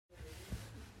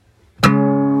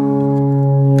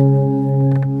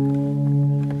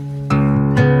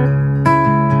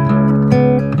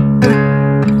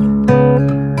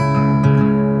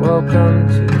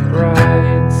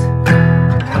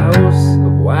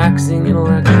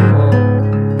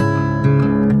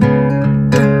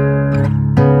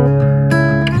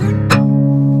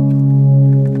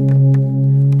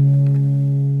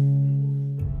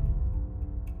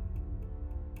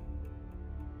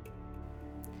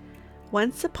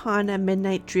Once upon a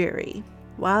midnight dreary,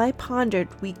 while I pondered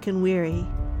weak and weary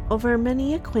over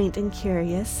many a quaint and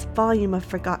curious volume of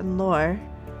forgotten lore,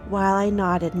 while I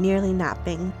nodded nearly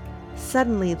napping,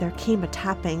 suddenly there came a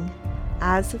tapping,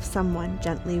 as of someone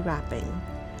gently rapping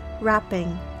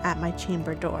at my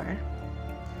chamber door.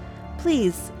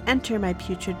 Please enter, my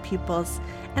putrid pupils,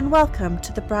 and welcome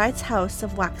to the Bride's House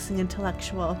of Waxing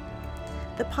Intellectual,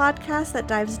 the podcast that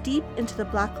dives deep into the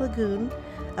black lagoon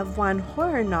of one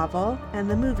horror novel and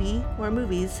the movie or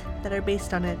movies that are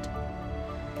based on it.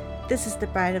 This is the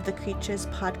Bride of the Creatures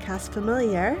podcast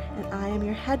familiar, and I am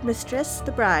your headmistress,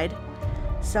 the Bride.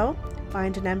 So,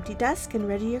 find an empty desk and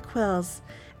ready your quills,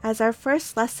 as our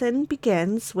first lesson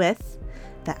begins with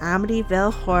the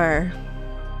Amityville Horror.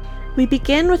 We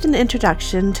begin with an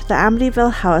introduction to the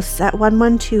Amityville house at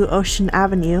 112 Ocean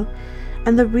Avenue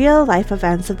and the real-life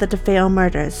events of the DeFeo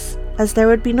murders, as there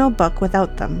would be no book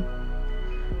without them.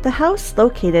 The house,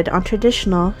 located on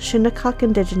traditional Shinnecock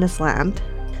Indigenous land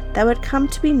that would come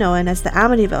to be known as the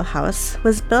Amityville House,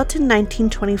 was built in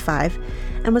 1925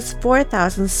 and was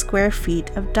 4,000 square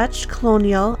feet of Dutch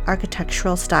colonial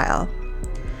architectural style.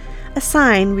 A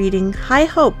sign reading "High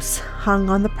Hopes" hung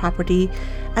on the property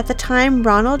at the time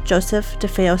Ronald Joseph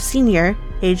DeFeo Sr.,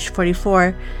 aged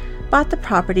 44, bought the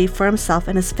property for himself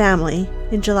and his family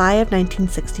in July of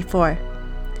 1964.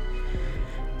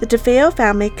 The DeFeo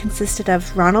family consisted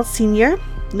of Ronald Sr.,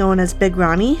 known as Big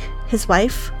Ronnie, his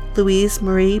wife, Louise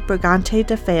Marie Brigante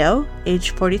DeFeo, age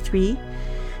 43,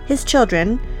 his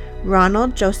children,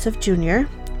 Ronald Joseph Jr.,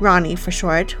 Ronnie for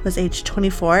short, was age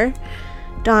 24,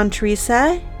 Dawn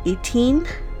Teresa, 18,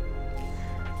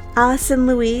 Allison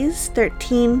Louise,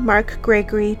 13, Mark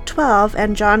Gregory, 12,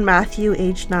 and John Matthew,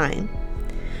 age 9.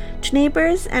 To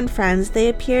neighbors and friends, they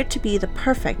appeared to be the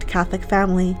perfect Catholic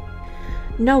family.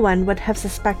 No one would have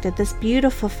suspected this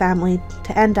beautiful family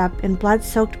to end up in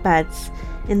blood-soaked beds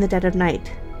in the dead of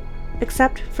night,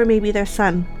 except for maybe their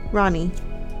son, Ronnie.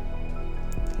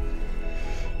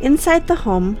 Inside the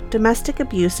home, domestic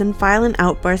abuse and violent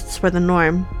outbursts were the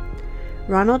norm.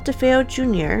 Ronald DeFeo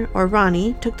Jr., or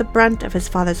Ronnie, took the brunt of his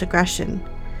father's aggression.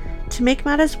 To make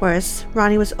matters worse,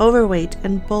 Ronnie was overweight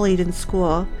and bullied in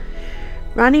school.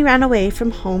 Ronnie ran away from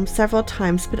home several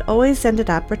times but always ended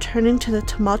up returning to the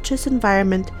tumultuous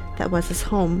environment that was his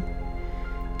home.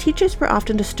 Teachers were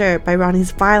often disturbed by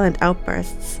Ronnie's violent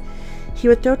outbursts. He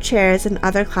would throw chairs and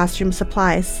other classroom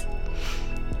supplies.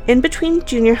 In between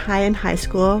junior high and high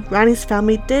school, Ronnie's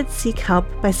family did seek help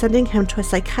by sending him to a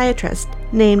psychiatrist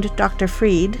named Dr.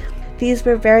 Freed. These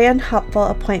were very unhelpful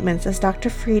appointments, as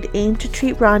Dr. Freed aimed to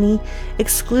treat Ronnie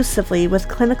exclusively with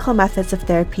clinical methods of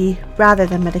therapy rather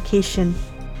than medication.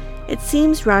 It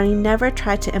seems Ronnie never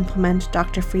tried to implement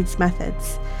Dr. Freed's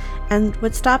methods and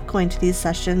would stop going to these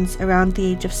sessions around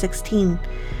the age of 16,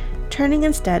 turning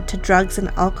instead to drugs and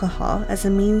alcohol as a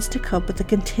means to cope with the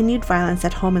continued violence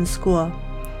at home and school.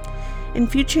 In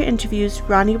future interviews,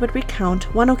 Ronnie would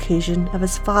recount one occasion of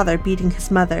his father beating his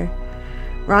mother.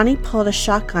 Ronnie pulled a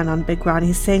shotgun on Big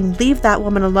Ronnie, saying, "Leave that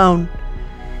woman alone."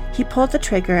 He pulled the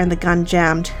trigger and the gun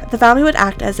jammed. The family would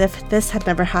act as if this had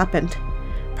never happened.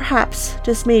 Perhaps,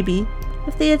 just maybe,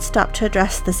 if they had stopped to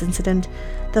address this incident,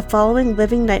 the following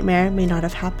living nightmare may not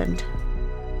have happened.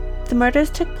 The murders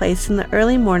took place in the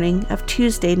early morning of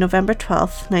Tuesday, November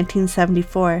 12,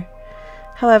 1974.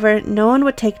 However, no one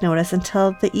would take notice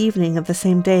until the evening of the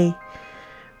same day.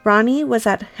 Ronnie was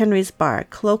at Henry's Bar,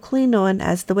 colloquially known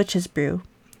as the Witch's Brew.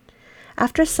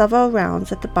 After several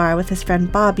rounds at the bar with his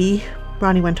friend Bobby,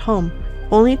 Ronnie went home,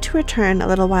 only to return a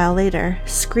little while later,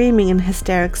 screaming in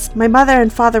hysterics, "My mother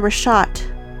and father were shot!"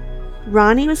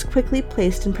 Ronnie was quickly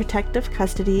placed in protective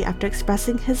custody after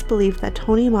expressing his belief that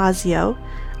Tony Mazzio,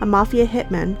 a mafia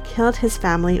hitman, killed his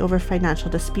family over financial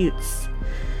disputes.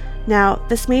 Now,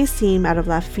 this may seem out of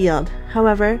left field.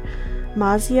 However,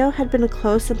 Mazzio had been a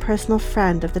close and personal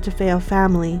friend of the DeFeo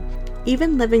family,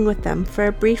 even living with them for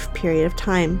a brief period of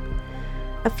time.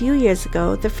 A few years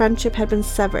ago, the friendship had been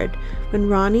severed when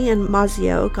Ronnie and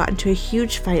Mazzio got into a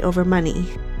huge fight over money.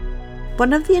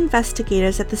 One of the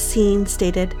investigators at the scene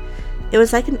stated, "It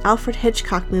was like an Alfred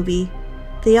Hitchcock movie.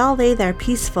 They all lay there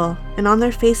peaceful and on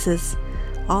their faces,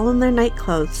 all in their night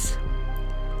clothes."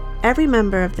 Every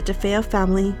member of the DeFeo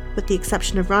family, with the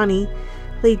exception of Ronnie,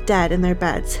 lay dead in their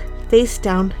beds, face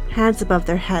down, hands above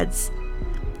their heads.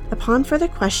 Upon further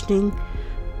questioning,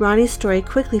 Ronnie's story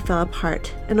quickly fell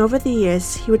apart, and over the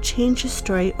years he would change his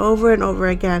story over and over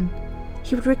again.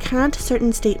 He would recant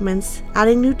certain statements,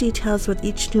 adding new details with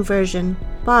each new version.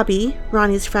 Bobby,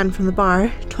 Ronnie's friend from the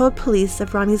bar, told police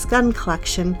of Ronnie's gun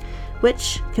collection,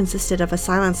 which consisted of a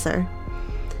silencer.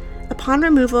 Upon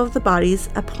removal of the bodies,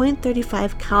 a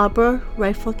 .35 caliber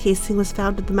rifle casing was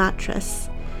found in the mattress,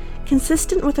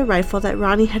 consistent with a rifle that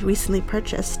Ronnie had recently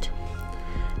purchased.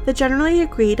 The generally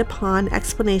agreed upon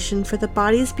explanation for the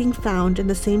bodies being found in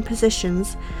the same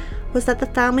positions was that the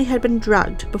family had been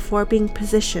drugged before being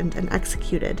positioned and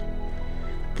executed.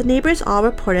 The neighbors all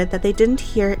reported that they didn't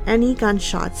hear any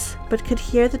gunshots, but could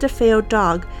hear the DeFeo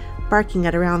dog barking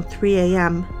at around 3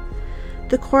 a.m.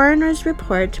 The coroner's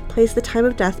report placed the time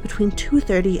of death between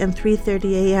 2:30 and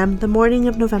 3:30 a.m. the morning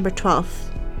of November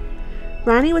 12th.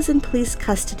 Ronnie was in police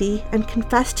custody and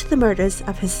confessed to the murders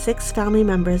of his 6 family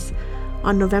members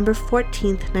on November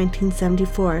 14,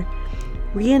 1974,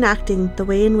 reenacting the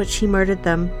way in which he murdered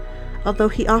them, although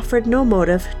he offered no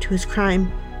motive to his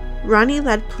crime. Ronnie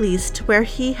led police to where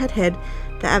he had hid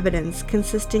the evidence,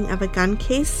 consisting of a gun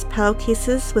case, pillow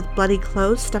cases with bloody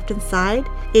clothes stuffed inside,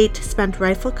 8 spent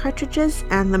rifle cartridges,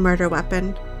 and the murder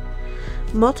weapon.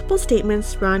 Multiple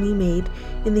statements Ronnie made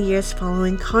in the years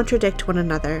following contradict one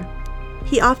another.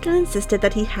 He often insisted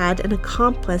that he had an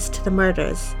accomplice to the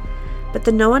murders, but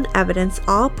the known evidence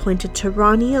all pointed to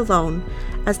Ronnie alone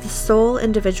as the sole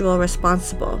individual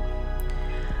responsible.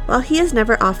 While he has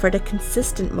never offered a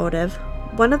consistent motive,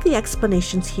 one of the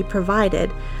explanations he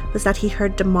provided was that he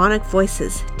heard demonic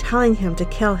voices telling him to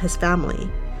kill his family.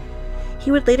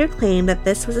 He would later claim that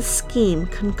this was a scheme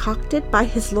concocted by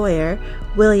his lawyer,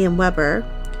 William Weber,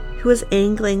 who was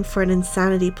angling for an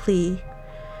insanity plea.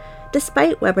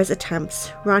 Despite Weber's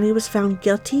attempts, Ronnie was found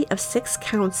guilty of 6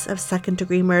 counts of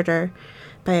second-degree murder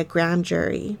by a grand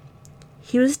jury.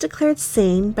 He was declared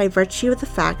sane by virtue of the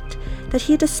fact that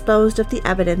he had disposed of the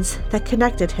evidence that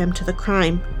connected him to the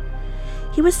crime.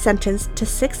 He was sentenced to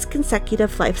 6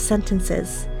 consecutive life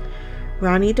sentences.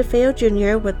 Ronnie DeFeo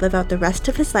Jr. would live out the rest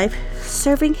of his life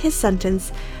serving his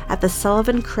sentence at the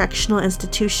Sullivan Correctional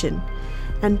Institution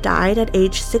and died at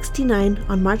age 69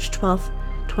 on March 12,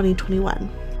 2021.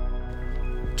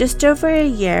 Just over a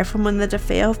year from when the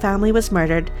DeFeo family was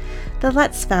murdered, the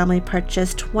Lutz family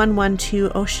purchased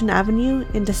 112 Ocean Avenue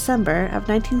in December of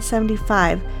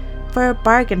 1975 for a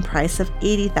bargain price of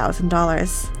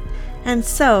 $80,000. And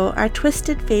so our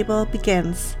twisted fable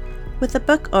begins, with a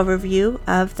book overview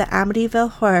of The Amityville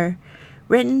Horror,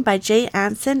 written by Jay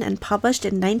Anson and published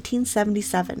in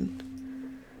 1977.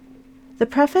 The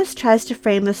preface tries to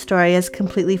frame the story as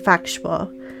completely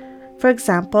factual. For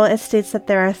example, it states that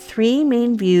there are 3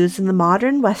 main views in the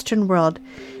modern Western world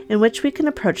in which we can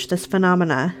approach this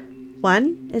phenomena.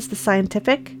 1 is the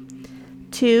scientific,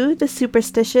 2 the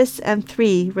superstitious, and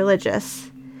 3 religious.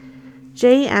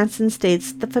 Jay Anson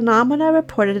states the phenomena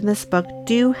reported in this book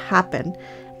do happen,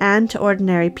 and to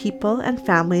ordinary people and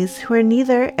families who are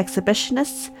neither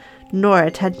exhibitionists nor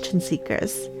attention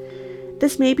seekers.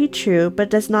 This may be true, but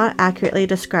does not accurately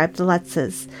describe the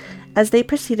Lutzes, as they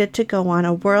proceeded to go on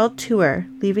a world tour,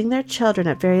 leaving their children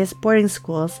at various boarding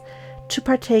schools to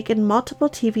partake in multiple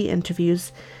TV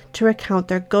interviews to recount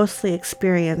their ghostly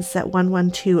experience at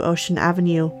 112 Ocean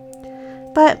Avenue.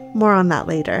 But more on that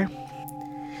later.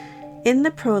 In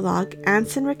the prologue,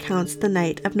 Anson recounts the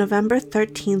night of November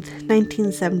 13,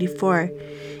 1974,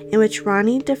 in which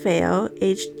Ronnie DeFeo,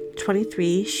 aged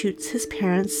 23, shoots his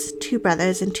parents, 2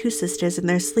 brothers, and 2 sisters in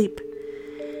their sleep.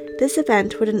 This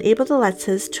event would enable the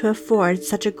Lutzes to afford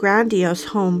such a grandiose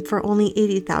home for only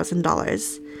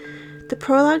 $80,000. The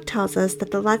prologue tells us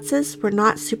that the Lutzes were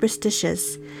not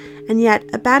superstitious, and yet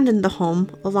abandoned the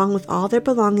home, along with all their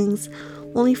belongings,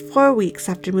 only 4 weeks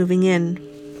after moving in.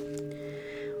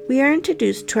 We are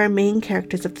introduced to our main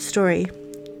characters of the story,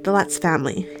 the Lutz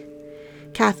family.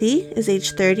 Kathy is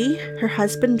age 30, her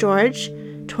husband George,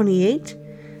 28,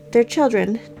 their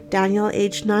children, Daniel,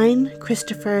 age 9,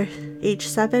 Christopher, age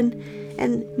 7,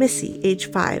 and Missy, age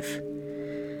 5.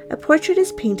 A portrait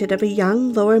is painted of a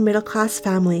young, lower-middle-class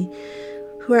family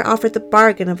who are offered the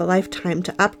bargain of a lifetime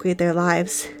to upgrade their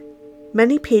lives.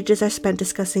 Many pages are spent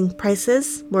discussing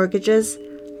prices, mortgages,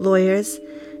 lawyers,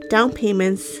 down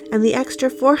payments, and the extra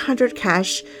 $400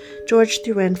 cash George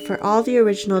threw in for all the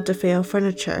original DeFeo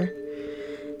furniture.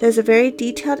 There's a very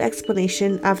detailed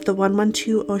explanation of the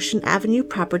 112 Ocean Avenue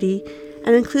property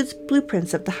and includes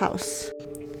blueprints of the house.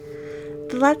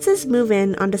 The Lutzes move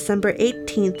in on December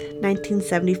 18,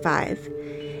 1975.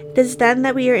 It is then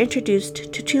that we are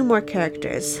introduced to 2 more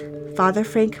characters, Father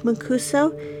Frank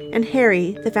Mancuso and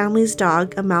Harry, the family's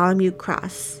dog, a Malamute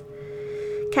Cross.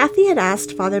 Kathy had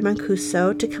asked Father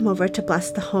Mancuso to come over to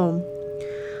bless the home.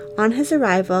 On his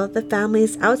arrival, the family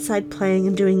is outside playing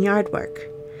and doing yard work.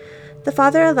 The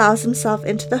father allows himself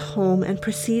into the home and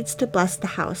proceeds to bless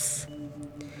the house.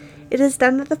 It is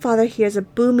then that the father hears a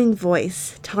booming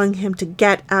voice telling him to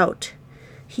get out.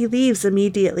 He leaves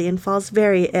immediately and falls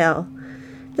very ill.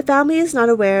 The family is not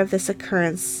aware of this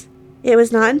occurrence. It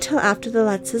was not until after the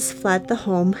Lutzes fled the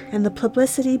home and the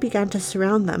publicity began to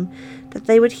surround them that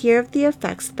they would hear of the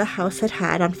effects the house had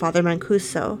had on Father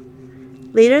Mancuso.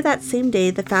 Later that same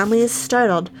day, the family is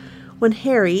startled when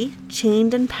Harry,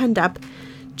 chained and penned up,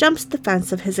 jumps the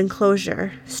fence of his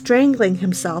enclosure, strangling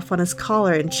himself on his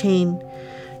collar and chain.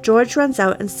 George runs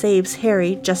out and saves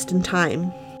Harry just in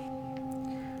time.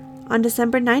 On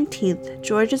December 19th,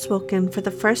 George is woken for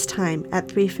the first time at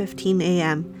 3:15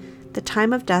 a.m., the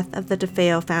time of death of the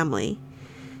DeFeo family.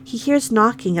 He hears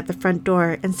knocking at the front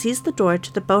door and sees the door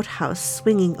to the boathouse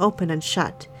swinging open and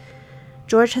shut.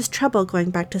 George has trouble going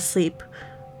back to sleep,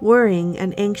 worrying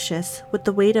and anxious with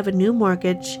the weight of a new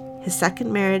mortgage, his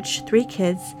second marriage, 3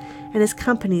 kids, and his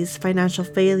company's financial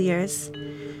failures.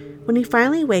 When he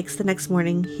finally wakes the next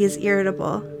morning, he is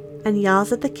irritable and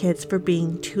yells at the kids for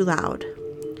being too loud.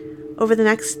 Over the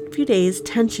next few days,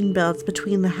 tension builds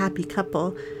between the happy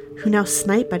couple, who now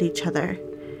snipe at each other.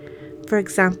 For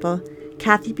example,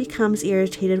 Kathy becomes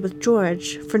irritated with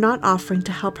George for not offering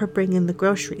to help her bring in the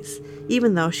groceries,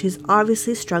 even though she's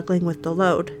obviously struggling with the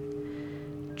load.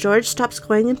 George stops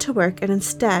going into work and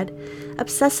instead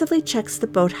obsessively checks the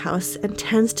boathouse and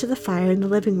tends to the fire in the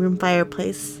living room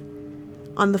fireplace.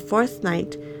 On the 4th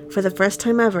night, for the first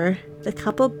time ever, the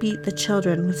couple beat the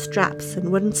children with straps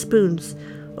and wooden spoons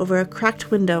over a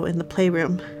cracked window in the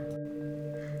playroom.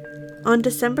 On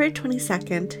December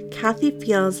 22nd, Kathy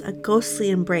feels a ghostly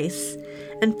embrace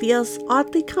and feels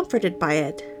oddly comforted by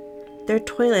it. Their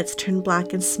toilets turn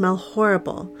black and smell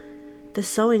horrible. The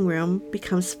sewing room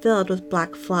becomes filled with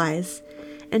black flies,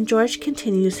 and George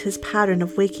continues his pattern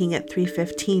of waking at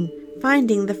 3:15,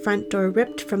 finding the front door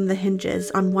ripped from the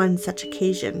hinges on one such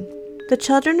occasion. The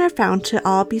children are found to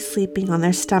all be sleeping on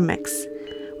their stomachs,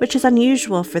 which is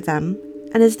unusual for them,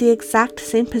 and is the exact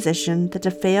same position the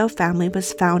DeFeo family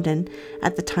was found in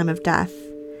at the time of death.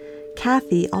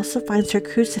 Kathy also finds her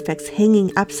crucifix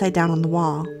hanging upside down on the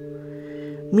wall.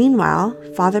 Meanwhile,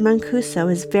 Father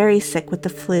Mancuso is very sick with the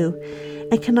flu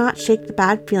and cannot shake the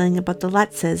bad feeling about the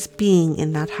Lutzes being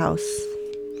in that house.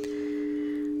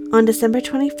 On December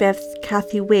 25th,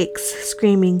 Kathy wakes,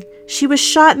 screaming, "She was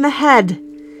shot in the head!"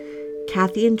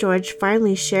 Kathy and George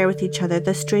finally share with each other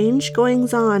the strange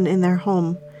goings-on in their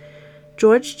home.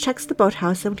 George checks the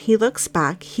boathouse, and when he looks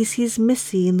back, he sees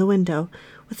Missy in the window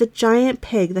with a giant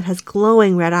pig that has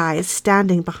glowing red eyes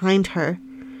standing behind her.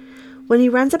 When he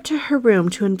runs up to her room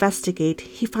to investigate,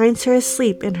 he finds her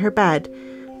asleep in her bed,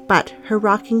 but her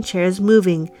rocking chair is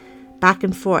moving back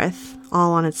and forth,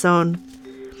 all on its own.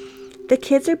 The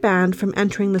kids are banned from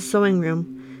entering the sewing room,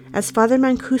 as Father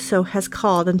Mancuso has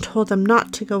called and told them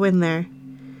not to go in there.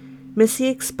 Missy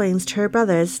explains to her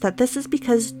brothers that this is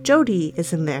because Jody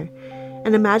is in there,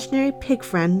 an imaginary pig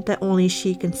friend that only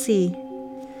she can see.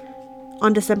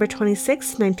 On December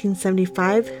 26,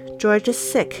 1975, George is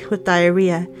sick with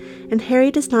diarrhea, and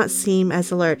Harry does not seem as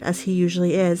alert as he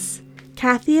usually is.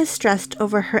 Kathy is stressed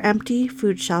over her empty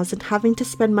food shelves and having to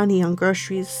spend money on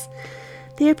groceries.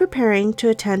 They are preparing to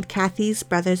attend Kathy's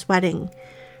brother's wedding.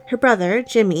 Her brother,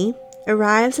 Jimmy,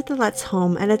 arrives at the Lutz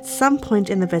home and at some point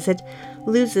in the visit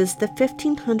loses the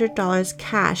 $1,500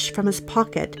 cash from his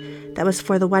pocket that was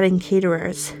for the wedding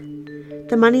caterers.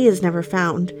 The money is never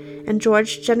found, and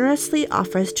George generously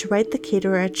offers to write the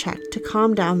caterer a check to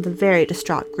calm down the very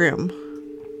distraught groom.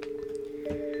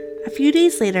 A few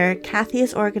days later, Kathy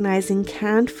is organizing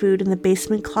canned food in the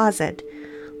basement closet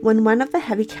when one of the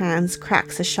heavy cans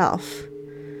cracks a shelf.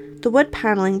 The wood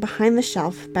paneling behind the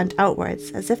shelf bent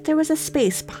outwards as if there was a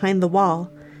space behind the wall.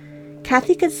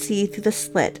 Kathy could see through the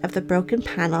slit of the broken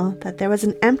panel that there was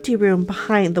an empty room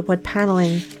behind the wood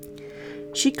paneling.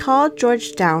 She called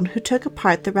George down, who took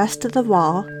apart the rest of the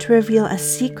wall to reveal a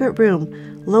secret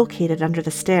room located under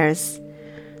the stairs.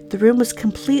 The room was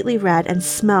completely red and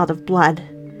smelled of blood.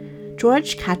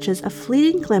 George catches a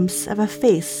fleeting glimpse of a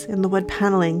face in the wood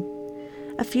paneling.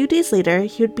 A few days later,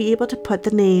 he would be able to put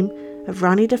the name of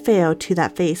Ronnie DeFeo to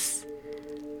that face.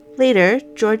 Later,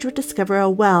 George would discover a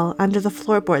well under the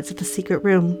floorboards of the secret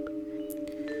room.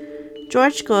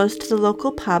 George goes to the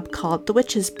local pub called the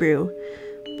Witch's Brew,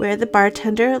 where the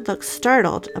bartender looks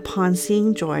startled upon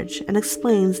seeing George and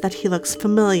explains that he looks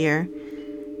familiar,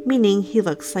 meaning he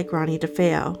looks like Ronnie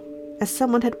DeFeo, as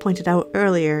someone had pointed out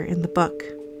earlier in the book.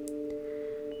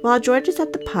 While George is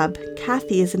at the pub,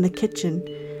 Kathy is in the kitchen,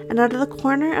 and out of the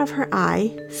corner of her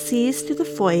eye sees through the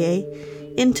foyer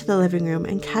into the living room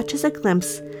and catches a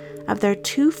glimpse of their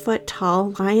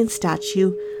 2-foot-tall lion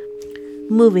statue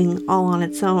moving all on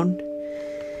its own.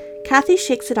 Kathy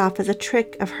shakes it off as a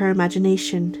trick of her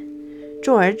imagination.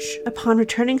 George, upon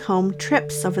returning home,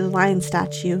 trips over the lion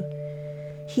statue.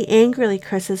 He angrily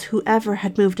curses whoever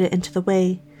had moved it into the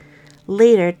way.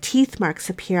 Later, teeth marks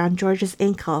appear on George's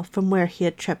ankle from where he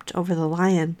had tripped over the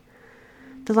lion.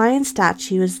 The lion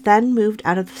statue is then moved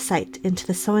out of sight into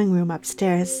the sewing room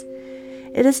upstairs.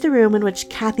 It is the room in which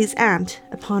Kathy's aunt,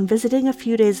 upon visiting a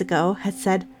few days ago, had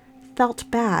said, "felt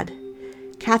bad."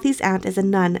 Kathy's aunt is a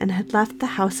nun and had left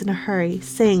the house in a hurry,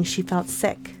 saying she felt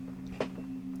sick.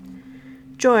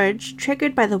 George,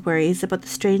 triggered by the worries about the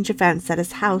strange events at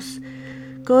his house,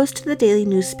 goes to the daily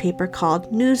newspaper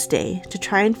called Newsday to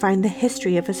try and find the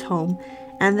history of his home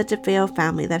and the DeFeo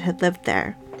family that had lived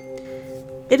there.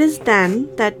 It is then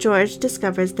that George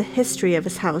discovers the history of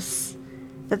his house,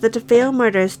 that the DeFeo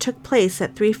murders took place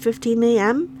at 3:15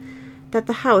 a.m., that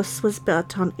the house was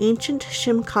built on ancient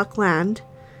Shimcock land.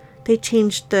 They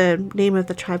changed the name of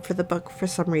the tribe for the book for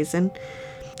some reason.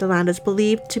 The land is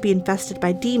believed to be infested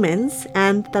by demons,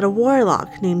 and that a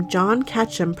warlock named John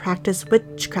Ketchum practiced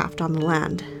witchcraft on the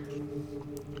land.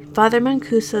 Father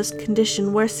Mancuso's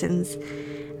condition worsens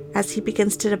as he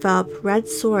begins to develop red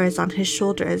sores on his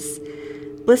shoulders.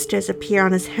 Blisters appear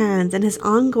on his hands, and his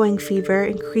ongoing fever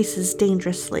increases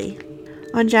dangerously.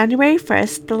 On January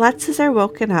 1st, the Lutzes are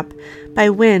woken up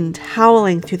by wind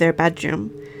howling through their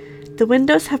bedroom. The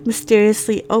windows have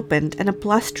mysteriously opened, and a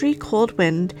blustery cold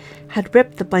wind had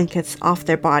ripped the blankets off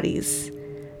their bodies.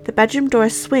 The bedroom door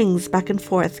swings back and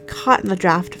forth, caught in the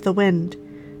draft of the wind.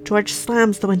 George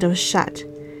slams the windows shut.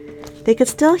 They could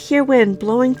still hear wind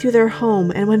blowing through their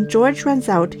home, and when George runs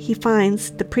out, he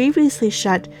finds the previously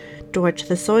shut door to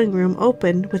the sewing room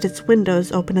open with its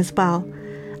windows open as well,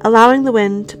 allowing the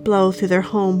wind to blow through their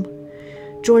home.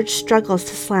 George struggles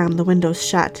to slam the windows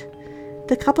shut.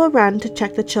 The couple run to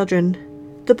check the children.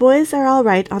 The boys are all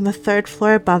right on the 3rd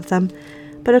floor above them,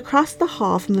 but across the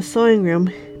hall from the sewing room,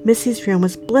 Missy's room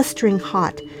was blistering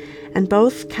hot, and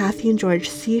both Kathy and George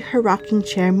see her rocking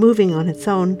chair moving on its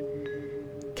own.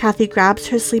 Kathy grabs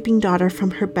her sleeping daughter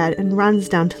from her bed and runs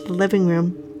down to the living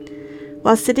room.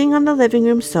 While sitting on the living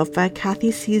room sofa,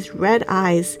 Kathy sees red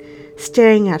eyes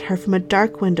staring at her from a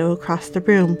dark window across the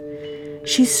room.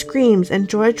 She screams, and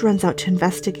George runs out to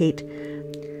investigate,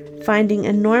 finding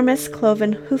enormous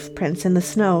cloven hoof prints in the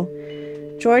snow.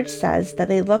 George says that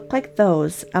they look like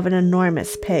those of an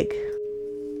enormous pig.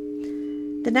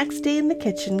 The next day in the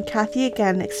kitchen, Kathy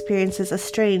again experiences a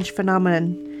strange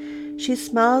phenomenon. She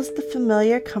smells the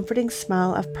familiar comforting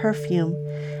smell of perfume,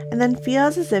 and then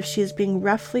feels as if she is being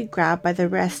roughly grabbed by the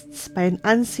wrists by an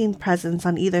unseen presence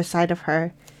on either side of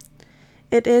her.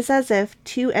 It is as if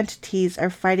two entities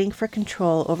are fighting for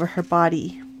control over her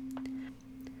body.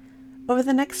 Over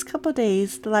the next couple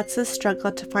days, the Lutzes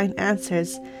struggle to find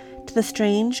answers to the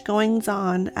strange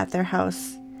goings-on at their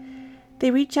house.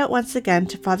 They reach out once again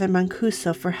to Father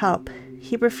Mancuso for help.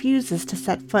 He refuses to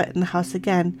set foot in the house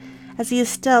again, as he is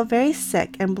still very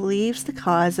sick and believes the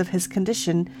cause of his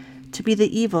condition to be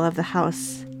the evil of the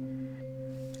house.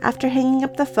 After hanging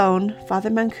up the phone, Father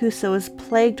Mancuso is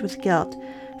plagued with guilt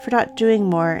for not doing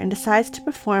more and decides to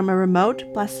perform a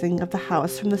remote blessing of the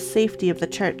house from the safety of the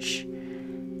church.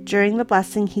 During the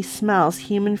blessing, he smells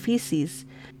human feces,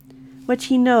 which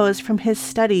he knows from his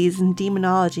studies in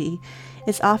demonology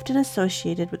is often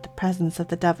associated with the presence of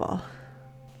the devil.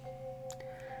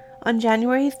 On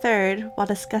January 3rd, while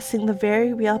discussing the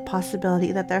very real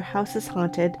possibility that their house is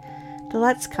haunted, the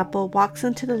Lutz couple walks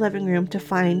into the living room to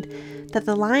find that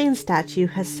the lion statue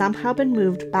has somehow been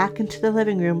moved back into the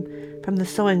living room from the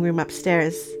sewing room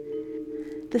upstairs.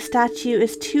 The statue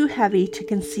is too heavy to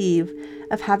conceive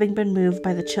of having been moved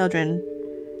by the children.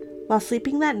 While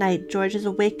sleeping that night, George is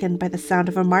awakened by the sound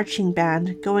of a marching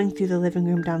band going through the living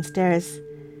room downstairs.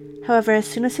 However, as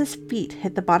soon as his feet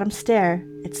hit the bottom stair,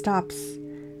 it stops.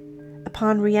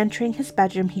 Upon re-entering his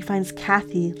bedroom, he finds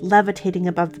Kathy levitating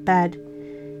above the bed.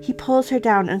 He pulls her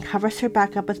down and covers her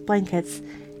back up with blankets,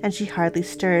 and she hardly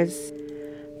stirs.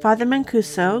 Father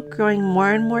Mancuso, growing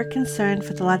more and more concerned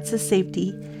for the Lutz's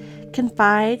safety,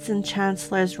 confides in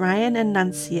Chancellors Ryan and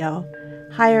Nuncio,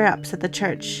 higher-ups at the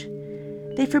church.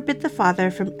 They forbid the father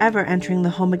from ever entering the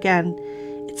home again.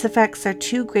 Its effects are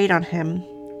too great on him.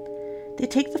 They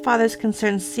take the father's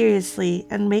concerns seriously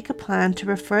and make a plan to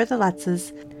refer the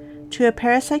Lutzes to a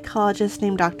parapsychologist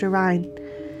named Dr. Ryan.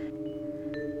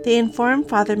 They inform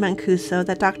Father Mancuso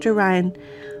that Dr. Ryan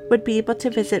would be able to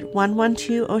visit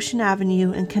 112 Ocean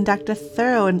Avenue and conduct a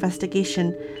thorough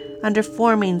investigation under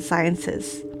 4 main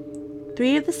sciences.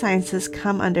 3 of the sciences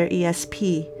come under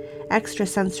ESP,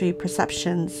 extrasensory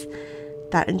perceptions,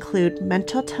 that include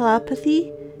mental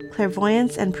telepathy,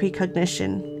 clairvoyance, and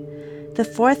precognition. The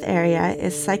 4th area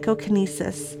is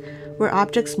psychokinesis, where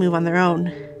objects move on their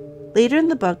own. Later in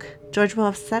the book, George will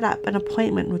have set up an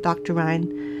appointment with Dr.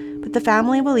 Rhine, but the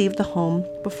family will leave the home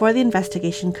before the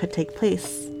investigation could take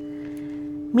place.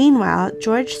 Meanwhile,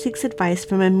 George seeks advice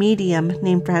from a medium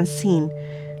named Francine,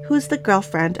 who is the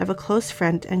girlfriend of a close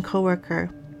friend and co-worker.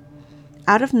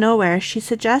 Out of nowhere, she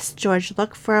suggests George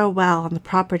look for a well on the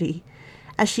property,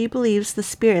 as she believes the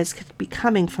spirits could be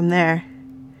coming from there.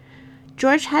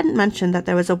 George hadn't mentioned that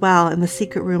there was a well in the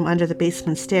secret room under the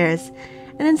basement stairs,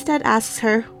 and instead asks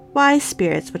her why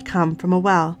spirits would come from a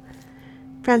well.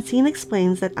 Francine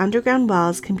explains that underground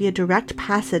wells can be a direct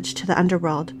passage to the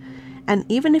underworld, and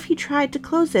even if he tried to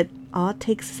close it, all it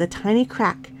takes is a tiny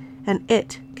crack, and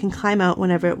it can climb out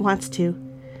whenever it wants to.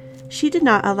 She did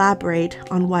not elaborate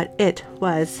on what it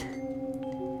was.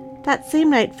 That same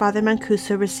night, Father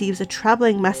Mancuso receives a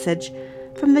troubling message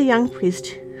from the young priest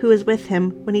who was with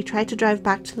him when he tried to drive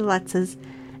back to the Lutzes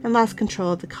and lost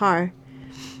control of the car.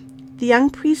 The young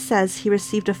priest says he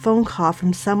received a phone call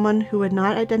from someone who would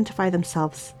not identify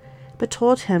themselves, but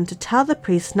told him to tell the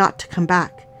priest not to come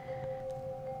back.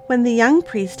 When the young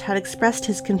priest had expressed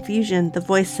his confusion, the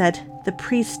voice said, "The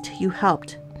priest you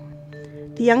helped."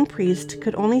 The young priest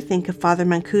could only think of Father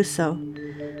Mancuso.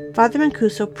 Father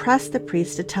Mancuso pressed the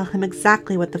priest to tell him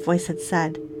exactly what the voice had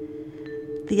said.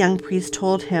 The young priest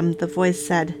told him the voice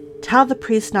said, "Tell the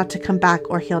priest not to come back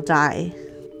or he'll die."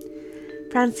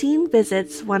 Francine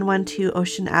visits 112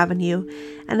 Ocean Avenue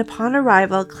and upon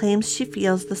arrival claims she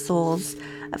feels the souls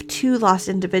of two lost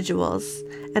individuals,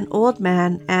 an old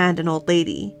man and an old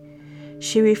lady.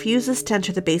 She refuses to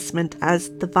enter the basement as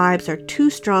the vibes are too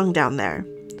strong down there.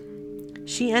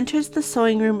 She enters the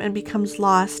sewing room and becomes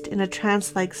lost in a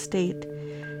trance-like state.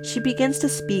 She begins to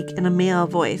speak in a male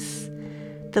voice.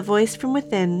 The voice from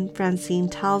within, Francine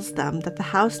tells them that the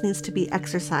house needs to be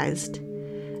exorcised.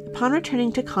 Upon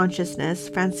returning to consciousness,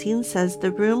 Francine says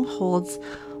the room holds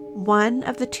one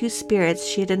of the two spirits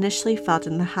she had initially felt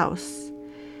in the house.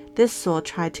 This soul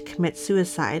tried to commit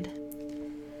suicide.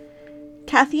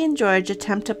 Kathy and George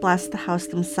attempt to bless the house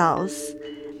themselves.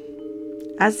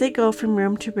 As they go from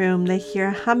room to room, they hear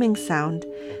a humming sound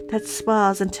that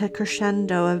swells into a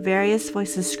crescendo of various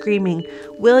voices screaming,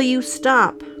 "Will you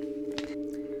stop?"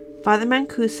 Father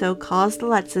Mancuso calls the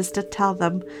Lutzes to tell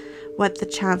them what the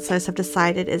chancellors have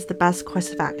decided is the best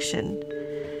course of action.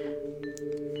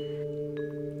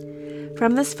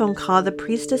 From this phone call, the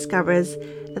priest discovers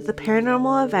that the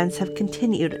paranormal events have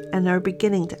continued and are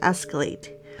beginning to escalate.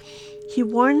 He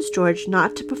warns George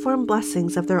not to perform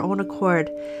blessings of their own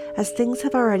accord, as things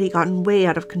have already gotten way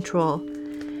out of control.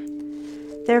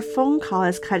 Their phone call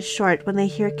is cut short when they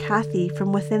hear Kathy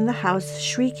from within the house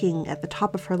shrieking at the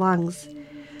top of her lungs.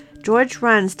 George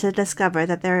runs to discover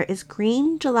that there is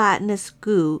green gelatinous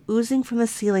goo oozing from the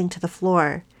ceiling to the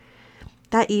floor.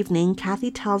 That evening,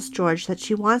 Kathy tells George that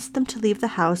she wants them to leave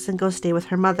the house and go stay with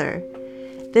her mother.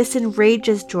 This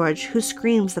enrages George, who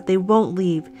screams that they won't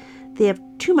leave. They have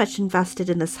too much invested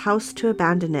in this house to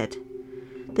abandon it.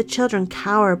 The children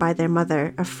cower by their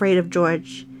mother, afraid of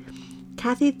George.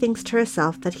 Kathy thinks to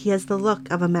herself that he has the look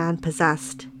of a man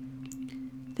possessed.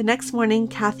 The next morning,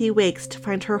 Kathy wakes to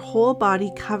find her whole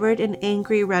body covered in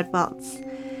angry red welts.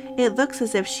 It looks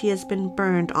as if she has been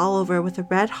burned all over with a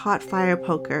red-hot fire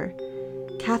poker.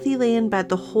 Kathy lay in bed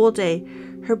the whole day,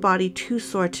 her body too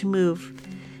sore to move.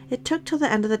 It took till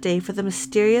the end of the day for the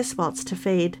mysterious welts to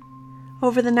fade.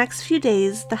 Over the next few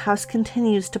days, the house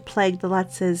continues to plague the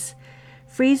Lutzes,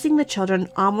 freezing the children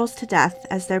almost to death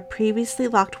as their previously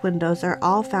locked windows are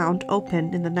all found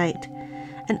open in the night,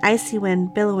 an icy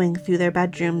wind billowing through their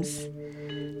bedrooms.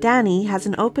 Danny has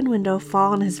an open window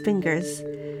fall on his fingers.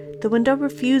 The window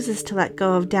refuses to let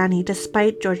go of Danny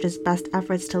despite George's best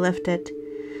efforts to lift it.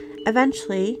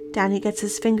 Eventually, Danny gets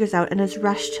his fingers out and is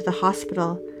rushed to the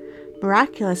hospital.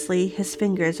 Miraculously, his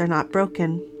fingers are not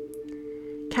broken.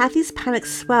 Kathy's panic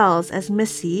swells as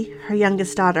Missy, her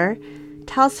youngest daughter,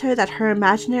 tells her that her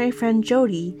imaginary friend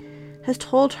Jody has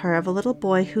told her of a little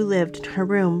boy who lived in her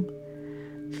room.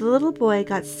 The little boy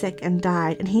got sick and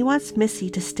died, and he wants Missy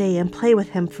to stay and play with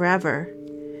him forever.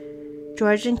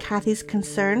 George and Kathy's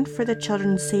concern for the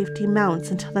children's safety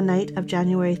mounts until the night of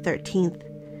January 13th.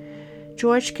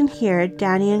 George can hear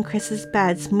Danny and Chris's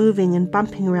beds moving and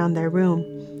bumping around their room.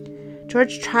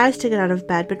 George tries to get out of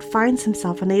bed but finds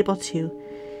himself unable to.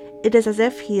 It is as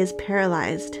if he is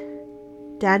paralyzed.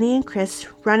 Danny and Chris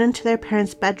run into their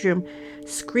parents' bedroom,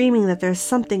 screaming that there is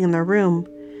something in their room.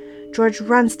 George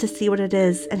runs to see what it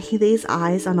is, and he lays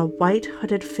eyes on a white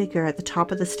hooded figure at the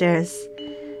top of the stairs.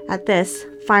 At this,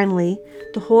 finally,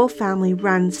 the whole family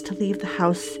runs to leave the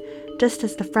house, just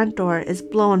as the front door is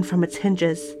blown from its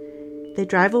hinges. They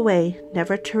drive away,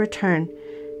 never to return,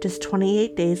 just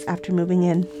 28 days after moving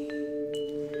in.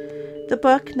 The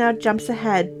book now jumps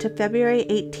ahead to February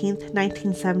 18th,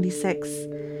 1976.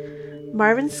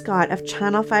 Marvin Scott of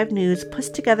Channel 5 News puts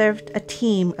together a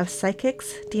team of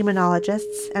psychics,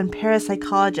 demonologists, and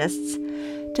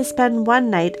parapsychologists to spend one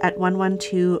night at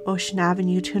 112 Ocean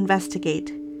Avenue to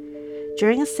investigate.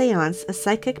 During a seance, a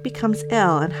psychic becomes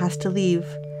ill and has to leave.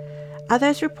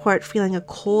 Others report feeling a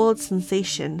cold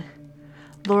sensation.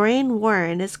 Lorraine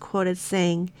Warren is quoted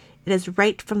saying, "It is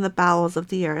right from the bowels of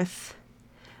the earth."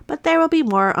 But there will be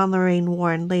more on Lorraine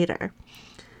Warren later,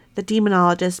 the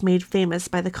demonologist made famous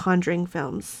by the Conjuring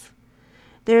films.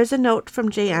 There is a note from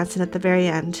Jay Anson at the very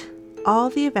end. All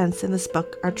the events in this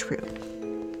book are true.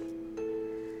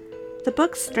 The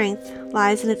book's strength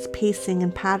lies in its pacing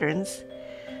and patterns.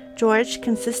 George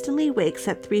consistently wakes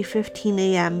at 3:15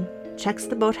 a.m., checks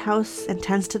the boathouse, and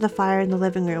tends to the fire in the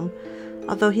living room,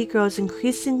 although he grows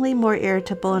increasingly more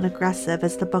irritable and aggressive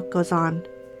as the book goes on.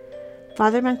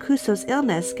 Father Mancuso's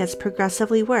illness gets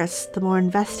progressively worse the more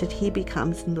invested he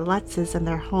becomes in the Lutzes and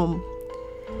their home.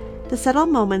 The subtle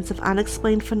moments of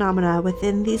unexplained phenomena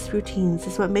within these routines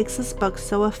is what makes this book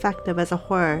so effective as a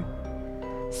horror.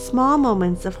 Small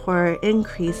moments of horror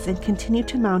increase and continue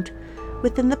to mount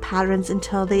within the patterns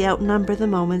until they outnumber the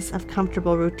moments of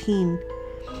comfortable routine.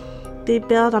 They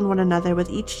build on one another with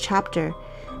each chapter,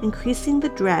 increasing the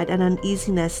dread and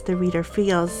uneasiness the reader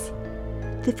feels.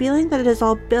 The feeling that it is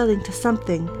all building to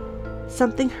something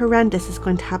horrendous is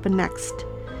going to happen next.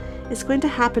 It's going to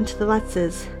happen to the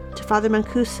Lutzes, to Father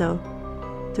Mancuso.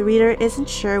 The reader isn't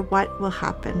sure what will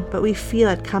happen, but we feel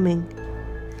it coming.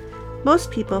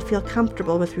 Most people feel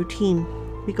comfortable with routine.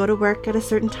 We go to work at a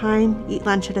certain time, eat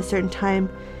lunch at a certain time,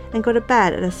 and go to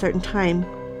bed at a certain time.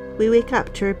 We wake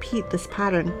up to repeat this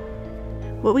pattern.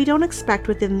 What we don't expect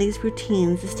within these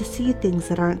routines is to see things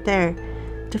that aren't there,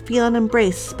 to feel an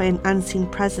embrace by an unseen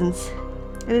presence,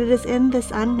 and it is in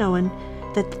this unknown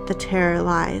that the terror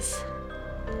lies.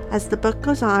 As the book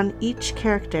goes on, each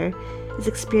character is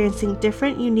experiencing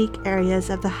different unique areas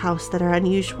of the house that are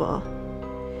unusual.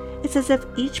 It's as if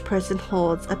each person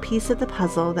holds a piece of the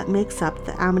puzzle that makes up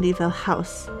the Amityville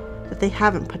house that they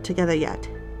haven't put together yet.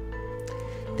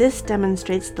 This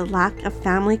demonstrates the lack of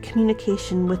family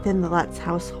communication within the Lutz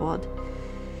household.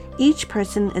 Each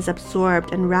person is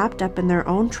absorbed and wrapped up in their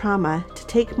own trauma to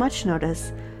take much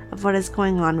notice of what is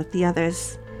going on with the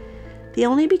others. They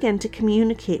only begin to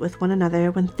communicate with one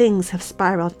another when things have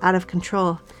spiraled out of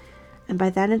control, and by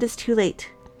then it is too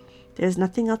late. There is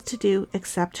nothing else to do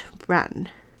except run.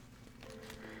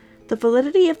 The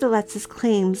validity of the Lutz's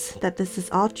claims that this is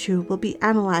all true will be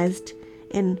analyzed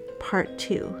in Part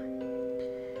 2.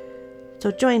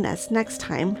 So join us next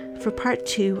time for Part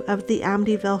 2 of the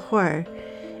Amityville Horror,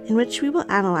 in which we will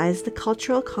analyze the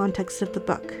cultural context of the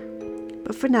book.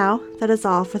 But for now, that is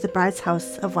all for the Bride's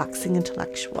House of Waxing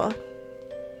Intellectual.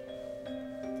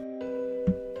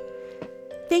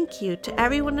 Thank you to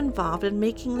everyone involved in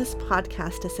making this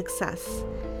podcast a success,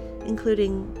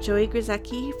 including Joey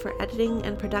Grzecki for editing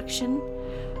and production,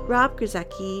 Rob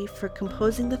Grzecki for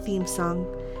composing the theme song,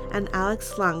 and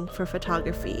Alex Lung for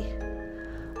photography.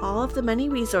 All of the many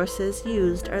resources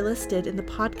used are listed in the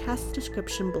podcast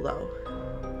description below.